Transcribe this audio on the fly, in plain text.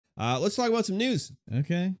Let's talk about some news.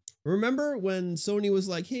 Okay. Remember when Sony was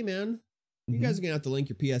like, hey, man, you guys are going to have to link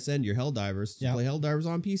your PSN to your Helldivers to play Helldivers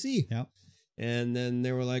on PC. Yeah. And then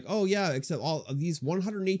they were like, oh, yeah, except all of these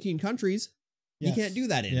 118 countries, you can't do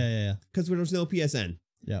that in. Yeah. Because there's no PSN.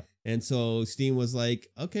 Yeah. And so Steam was like,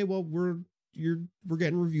 okay, well, we're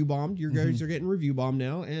getting review bombed. Your guys are getting review bombed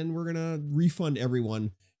now, and we're gonna refund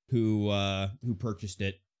everyone who purchased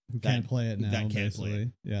it. Who can't play it now. That can't play it.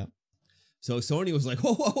 Yeah. So Sony was like,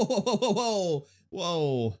 whoa.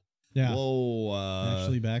 Yeah. Whoa.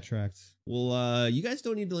 Actually backtracked. Well, you guys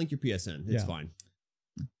don't need to link your PSN. It's fine.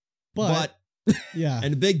 But yeah.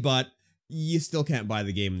 And a big but, you still can't buy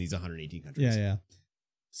the game in these 118 countries. Yeah.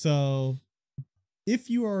 So if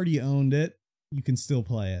you already owned it, you can still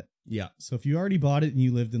play it. Yeah. So if you already bought it and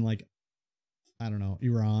you lived in like, I don't know,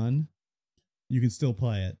 Iran, you can still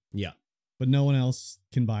play it. Yeah. But no one else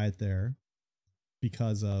can buy it there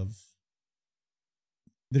because of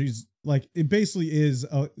there's like, it basically is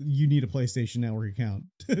you need a PlayStation Network account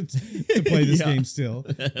to play this game still,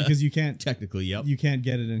 because you can't technically, you can't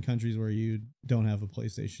get it in countries where you don't have a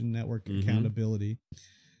PlayStation Network accountability.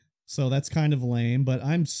 So that's kind of lame, but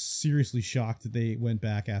I'm seriously shocked that they went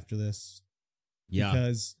back after this. Yeah.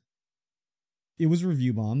 Because it was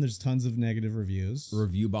review bomb. There's tons of negative reviews.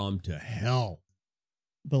 Review bomb to hell.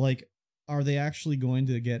 But like, are they actually going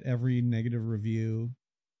to get every negative review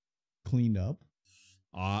cleaned up?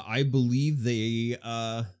 I believe they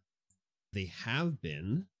have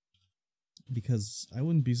been. Because I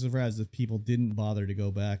wouldn't be surprised if people didn't bother to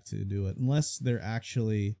go back to do it, unless they're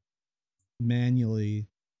actually manually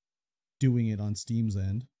doing it on Steam's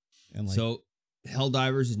end. And like, so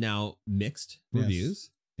Helldivers is now mixed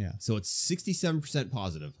reviews. Yeah. So it's 67%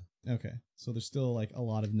 positive. Okay. So there's still like a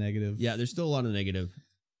lot of negative. Yeah, there's still a lot of negative.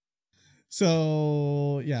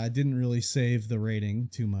 So yeah, it didn't really save the rating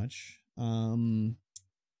too much.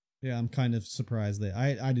 Yeah, I'm kind of surprised that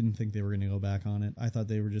I didn't think they were going to go back on it. I thought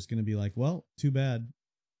they were just going to be like, well, too bad.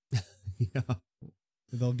 Yeah.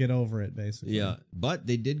 They'll get over it, basically. Yeah, but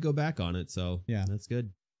they did go back on it, so yeah, that's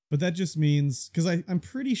good. But that just means, because I'm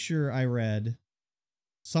pretty sure I read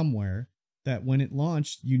somewhere that when it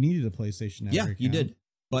launched, you needed a PlayStation Network account. You did.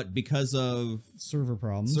 But because of server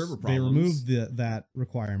problems, they removed that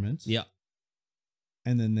requirement. Yeah.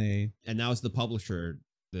 And then and now it's the publisher,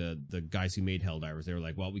 the guys who made Helldivers, they were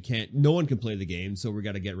like, well, no one can play the game, so we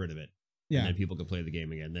got to get rid of it. Yeah. And then people can play the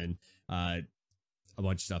game again. Then a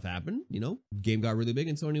bunch of stuff happened, game got really big,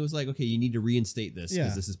 and Sony was like, okay, you need to reinstate this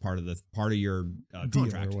because this is part of your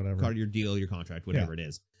contract or whatever, part of your deal, your contract, whatever it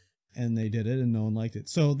is. And they did it, and no one liked it.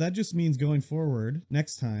 So that just means going forward,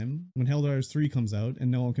 next time when Helldivers 3 comes out and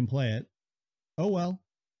no one can play it, oh well,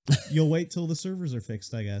 you'll wait till the servers are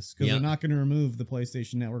fixed, I guess, because they're not going to remove the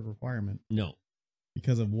PlayStation Network requirement. No,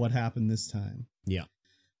 because of what happened this time. Yeah.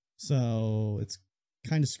 So it's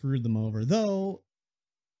kind of screwed them over. Though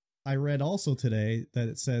I read also today that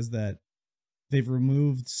it says that they've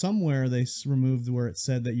removed somewhere, where it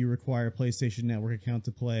said that you require a PlayStation Network account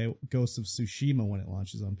to play Ghost of Tsushima when it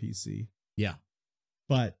launches on PC. Yeah.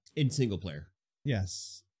 But in single player.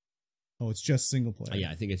 Yes. Oh, it's just single player.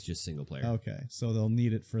 Yeah, I think it's just single player. Okay. So they'll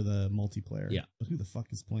need it for the multiplayer. Yeah. But who the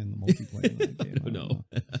fuck is playing the multiplayer in that game? I don't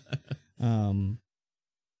know.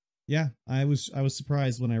 Yeah, I was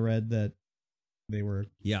surprised when I read that they were.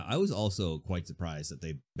 Yeah, I was also quite surprised that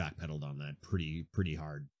they backpedaled on that pretty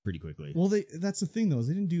hard, pretty quickly. Well, that's the thing though, is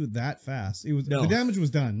they didn't do it that fast. It was the damage was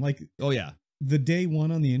done. Like, oh yeah, the day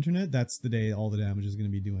one on the internet, that's the day all the damage is going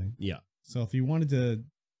to be doing. Yeah. So if you wanted to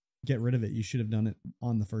get rid of it, you should have done it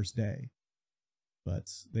on the first day. But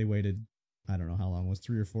they waited, I don't know how long it was,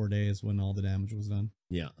 3 or 4 days when all the damage was done.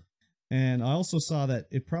 Yeah. And I also saw that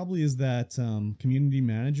it probably is that community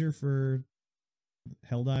manager for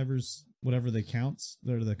Helldivers, whatever the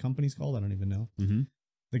company's called. I don't even know. Mm-hmm.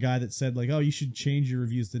 The guy that said like, oh, you should change your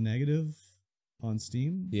reviews to negative on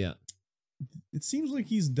Steam. Yeah. It seems like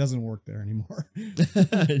he doesn't work there anymore.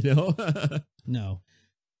 No.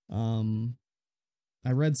 No.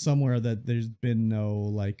 I read somewhere that there's been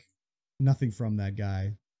nothing from that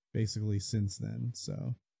guy basically since then.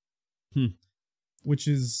 So. Which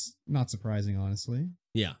is not surprising, honestly.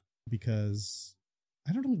 Yeah. Because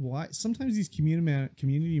I don't know why. Sometimes these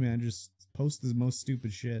community managers post the most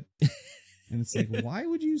stupid shit. And it's like, why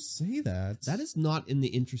would you say that? That is not in the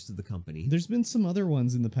interest of the company. There's been some other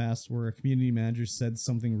ones in the past where a community manager said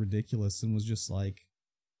something ridiculous and was just like,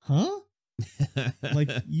 huh?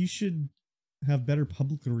 Like, you should have better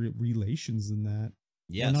public relations than that.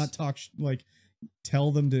 Yes. Or not talk,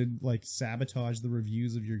 tell them to sabotage the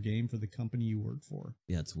reviews of your game for the company you work for.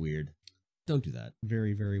 Yeah, it's weird. Don't do that.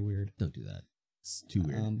 Very, very weird. Don't do that. It's too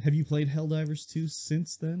weird. Have you played Helldivers 2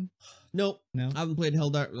 since then? Nope. No? I haven't played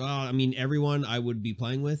Helldivers. I mean, everyone I would be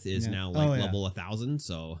playing with is now like level 1,000,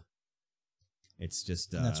 so it's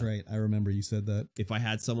just... That's right. I remember you said that. If I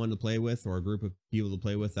had someone to play with or a group of people to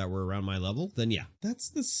play with that were around my level, then yeah. That's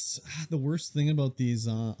the worst thing about these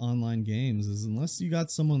online games is unless you got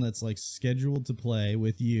someone that's like scheduled to play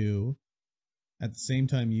with you at the same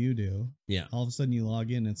time you do, all of a sudden you log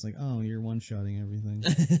in and it's like, oh, you're one-shotting everything.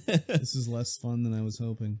 This is less fun than I was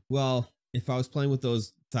hoping. Well, if I was playing with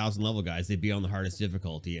those 1,000 level guys, they'd be on the hardest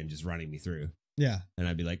difficulty and just running me through. Yeah. And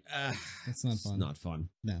I'd be like, that's not fun. Not fun.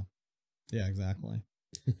 No. Yeah, exactly.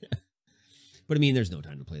 But I mean, there's no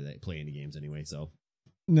time to play any games anyway, so.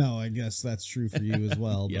 No, I guess that's true for you as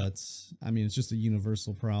well. But I mean, it's just a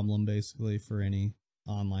universal problem basically for any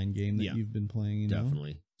online game that you've been playing. You know?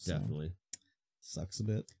 Definitely. Definitely. Sucks a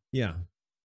bit. Yeah.